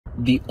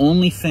the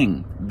only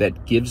thing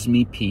that gives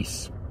me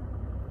peace,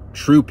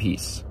 true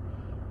peace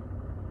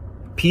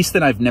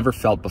that I've never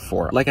felt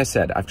before. Like I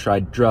said, I've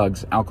tried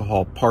drugs,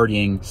 alcohol,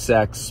 partying,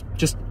 sex,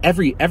 just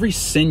every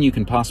sin you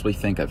can possibly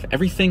think of.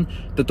 Everything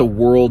that the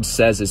world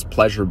says is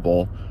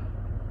pleasurable,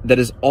 that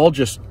is all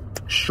just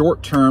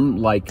short-term,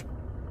 like,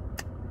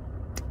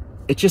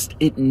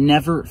 it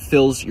never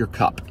fills your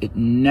cup. It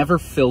never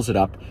fills it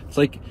up. It's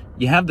like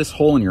you have this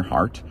hole in your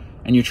heart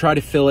and you try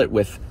to fill it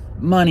with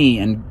money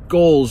and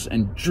goals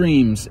and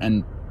dreams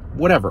and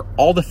whatever,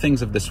 all the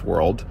things of this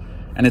world.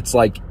 And it's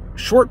like,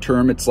 short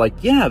term, it's like,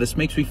 yeah, this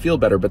makes me feel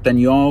better, but then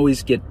you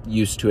always get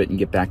used to it and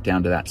get back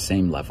down to that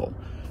same level.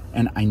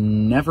 And I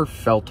never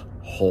felt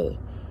whole.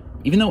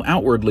 Even though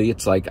outwardly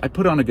it's like I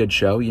put on a good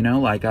show, you know,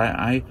 like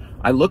I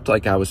looked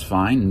like I was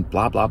fine and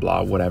blah, blah,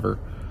 blah, whatever.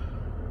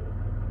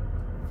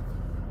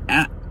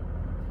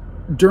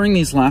 During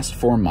these last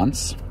 4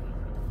 months,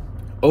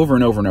 over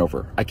and over and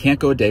over, I can't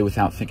go a day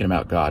without thinking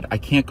about God. I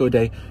can't go a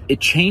day. It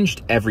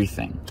changed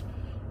everything.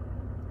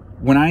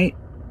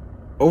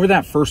 Over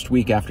that first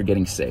week after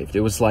getting saved,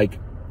 it was like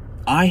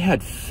I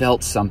had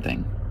felt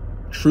something,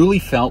 truly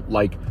felt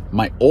like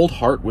my old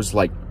heart was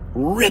like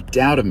ripped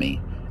out of me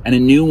and a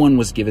new one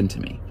was given to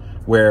me,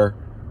 where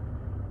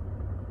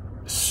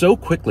so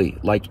quickly,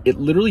 like it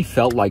literally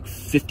felt like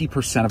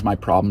 50% of my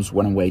problems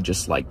went away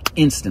just like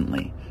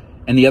instantly.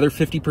 And the other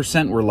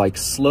 50% were like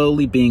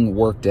slowly being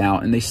worked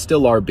out, and they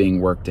still are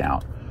being worked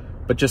out.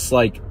 But just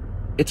like,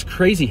 it's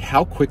crazy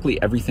how quickly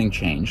everything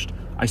changed.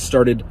 I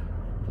started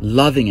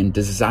loving and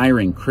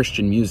desiring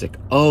Christian music.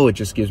 Oh, it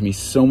just gives me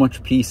so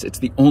much peace. It's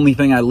the only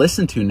thing I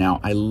listen to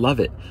now. I love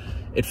it.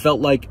 It felt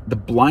like the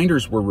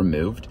blinders were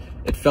removed.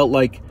 It felt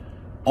like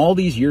all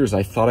these years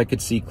I thought I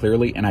could see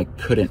clearly and I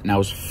couldn't. And I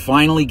was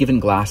finally given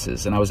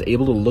glasses and I was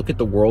able to look at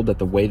the world at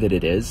the way that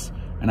it is.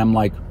 And I'm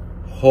like,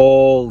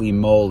 holy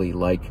moly,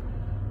 like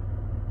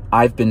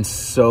I've been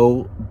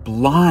so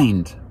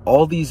blind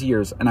all these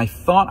years and I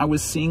thought I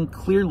was seeing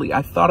clearly.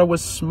 I thought I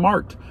was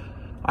smart.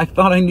 I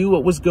thought I knew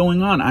what was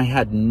going on. I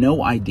had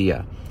no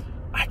idea.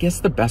 I guess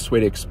the best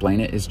way to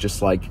explain it is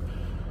just like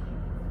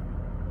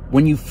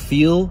when you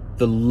feel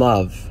the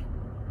love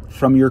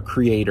from your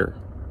Creator,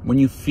 when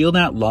you feel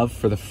that love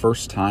for the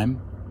first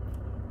time,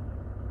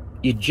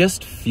 you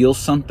just feel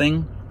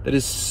something that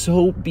is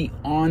so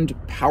beyond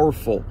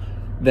powerful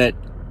that,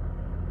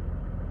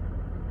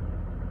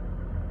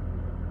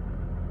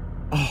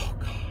 oh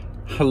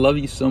God, I love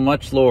you so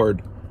much,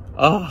 Lord.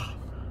 Oh,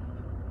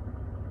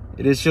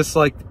 it is just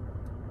like,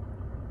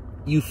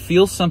 you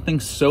feel something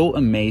so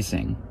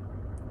amazing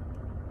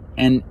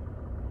and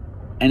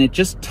it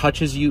just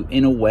touches you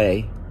in a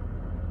way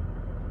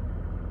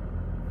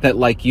that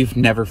like you've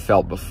never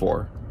felt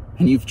before,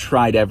 and you've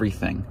tried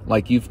everything.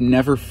 Like you've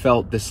never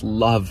felt this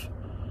love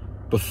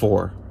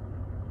before,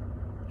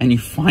 and you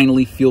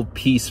finally feel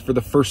peace for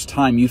the first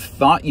time. You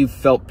thought you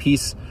felt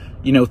peace,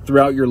 you know,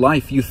 throughout your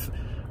life.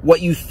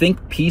 What you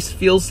think peace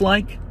feels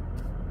like,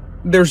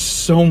 there's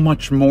so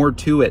much more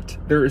to it.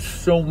 There is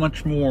so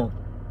much more.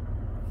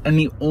 And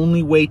the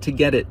only way to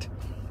get it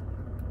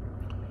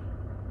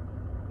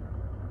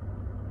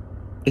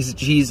is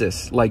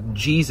Jesus. Like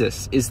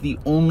Jesus is the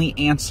only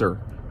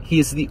answer. He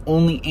is the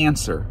only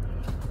answer.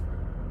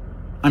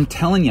 I'm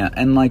telling you,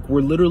 and like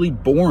we're literally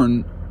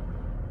born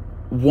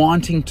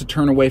wanting to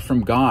turn away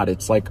from God.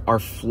 It's like our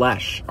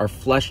flesh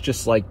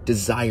just like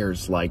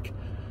desires like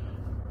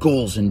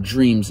goals and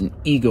dreams and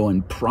ego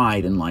and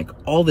pride and like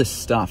all this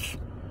stuff.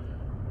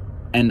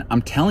 And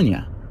I'm telling you,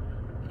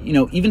 you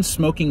know, even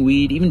smoking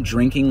weed, even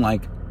drinking,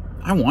 like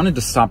I wanted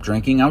to stop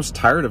drinking. I was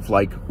tired of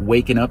like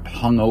waking up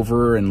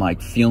hungover and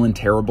like feeling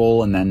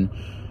terrible and then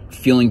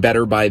feeling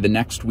better by the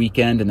next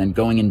weekend and then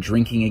going and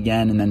drinking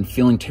again and then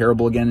feeling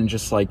terrible again and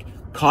just like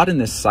caught in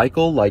this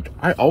cycle. Like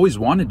I always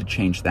wanted to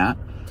change that,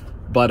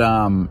 but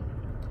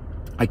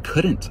I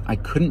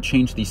couldn't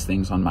change these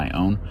things on my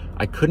own.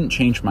 I couldn't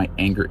change my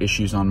anger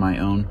issues on my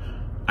own.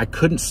 I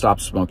couldn't stop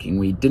smoking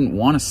weed, didn't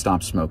want to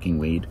stop smoking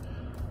weed.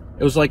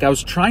 It was like I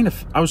was trying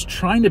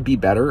to be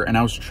better, and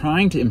I was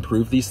trying to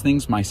improve these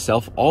things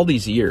myself all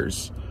these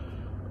years,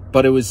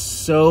 but it was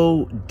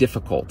so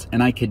difficult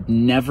and I could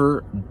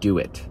never do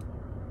it.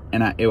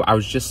 And I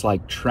was just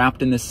like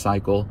trapped in this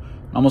cycle.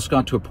 I almost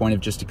got to a point of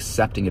just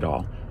accepting it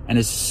all. And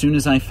as soon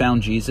as I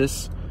found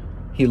Jesus,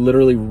 He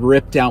literally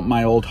ripped out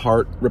my old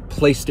heart,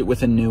 replaced it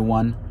with a new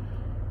one.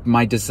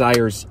 My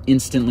desires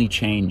instantly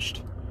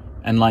changed.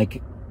 And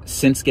like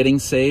since getting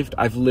saved,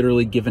 I've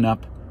literally given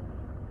up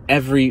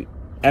every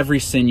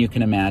sin you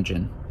can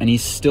imagine, and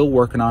He's still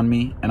working on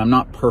me, and I'm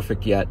not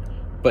perfect yet,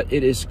 but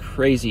it is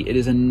crazy. It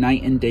is a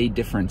night and day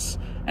difference,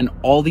 and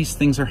all these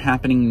things are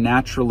happening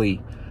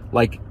naturally.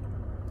 Like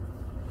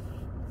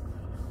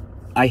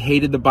I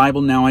hated the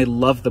Bible, now I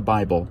love the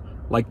Bible.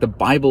 Like the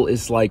Bible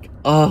is like,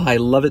 oh, I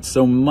love it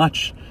so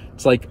much.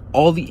 It's like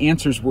all the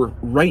answers were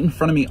right in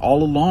front of me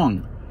all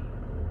along,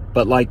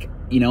 but like,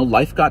 you know,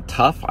 life got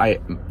tough. I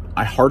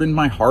hardened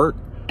my heart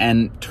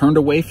and turned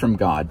away from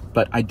God.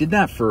 But I did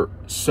that for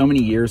so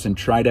many years and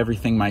tried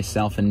everything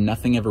myself and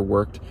nothing ever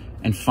worked.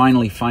 And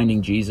finally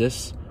finding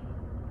Jesus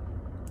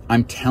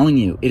I'm telling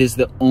you, it is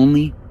the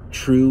only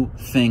true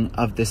thing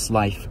of this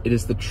life. It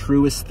is the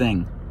truest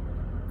thing.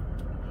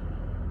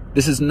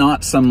 This is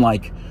not some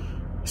like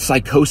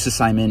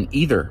psychosis I'm in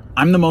either.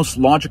 I'm the most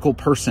logical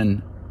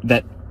person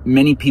that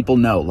many people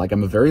know. Like,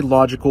 I'm a very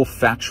logical,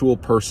 factual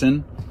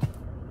person.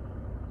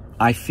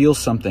 I feel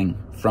something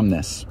from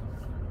this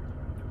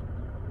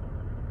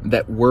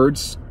that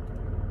words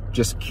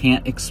just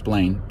can't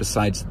explain,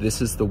 besides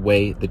this is the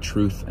way, the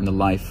truth, and the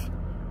life.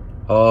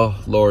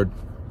 Oh, Lord,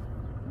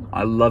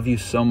 I love you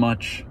so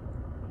much.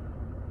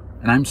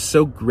 And I'm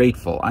so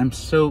grateful. I'm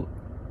so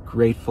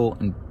grateful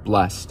and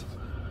blessed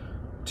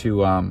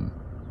to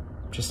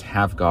just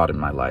have God in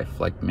my life.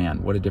 Like,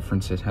 man, what a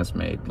difference it has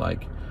made.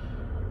 Like,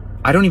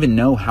 I don't even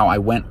know how I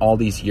went all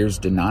these years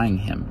denying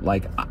him.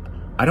 Like,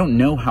 I don't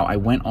know how I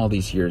went all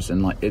these years.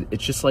 And like,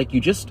 it's just like,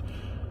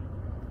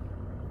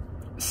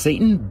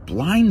 Satan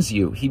blinds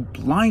you. He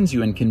blinds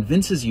you and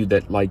convinces you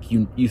that like,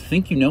 you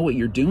think you know what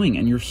you're doing,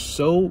 and you're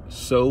so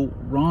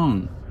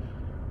wrong.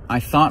 I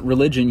thought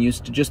religion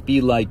used to just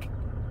be like,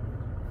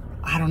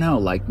 I don't know,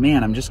 like,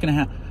 man, I'm just gonna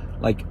have,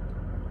 like,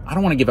 I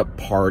don't want to give up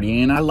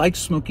partying. I like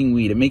smoking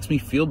weed. It makes me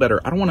feel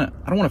better. I don't want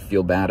to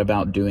feel bad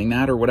about doing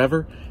that or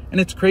whatever. And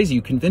it's crazy.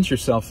 You convince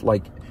yourself,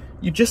 like,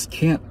 you just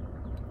can't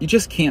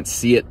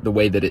see it the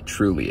way that it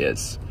truly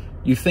is.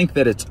 You think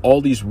that it's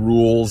all these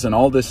rules and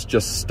all this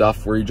just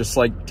stuff where you're just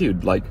like,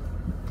 dude, like,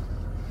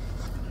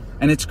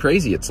 and it's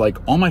crazy. It's like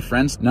all my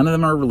friends, none of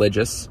them are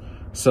religious.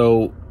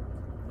 So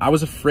I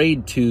was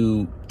afraid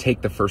to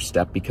take the first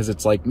step, because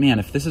it's like, man,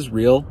 if this is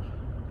real,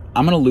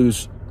 I'm going to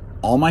lose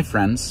all my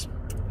friends.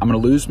 I'm going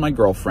to lose my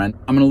girlfriend.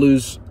 I'm going to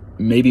lose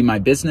maybe my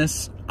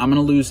business. I'm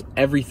going to lose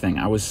everything.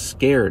 I was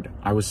scared.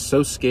 I was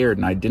so scared,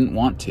 and I didn't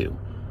want to.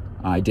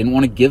 I didn't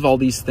want to give all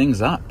these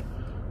things up.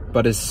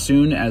 But as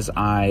soon as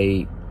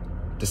I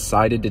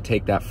decided to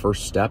take that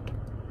first step,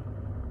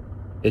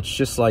 it's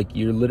just like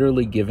you're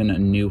literally given a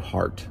new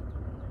heart,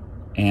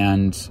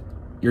 and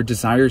your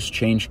desires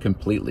change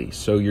completely.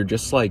 So you're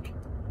just like,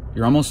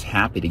 you're almost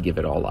happy to give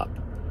it all up.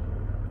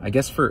 I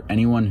guess for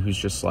anyone who's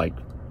just like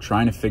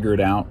trying to figure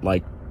it out,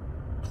 like,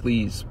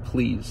 please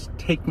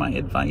take my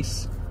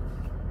advice.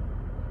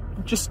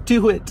 Just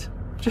do it.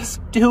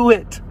 Just do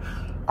it.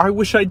 I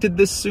wish I did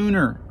this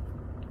sooner.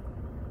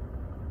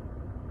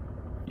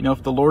 You know,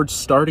 if the Lord's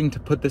starting to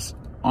put this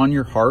on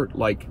your heart,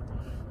 like,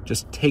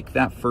 just take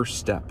that first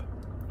step,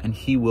 and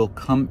he will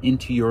come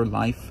into your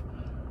life,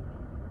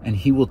 and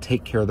he will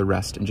take care of the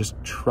rest, and just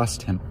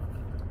trust him.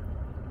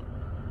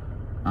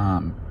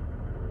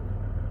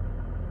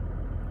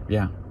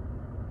 Yeah,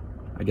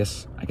 I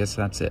guess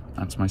that's it.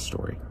 That's my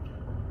story.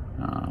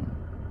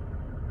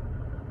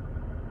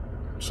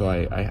 So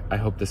I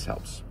hope this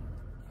helps.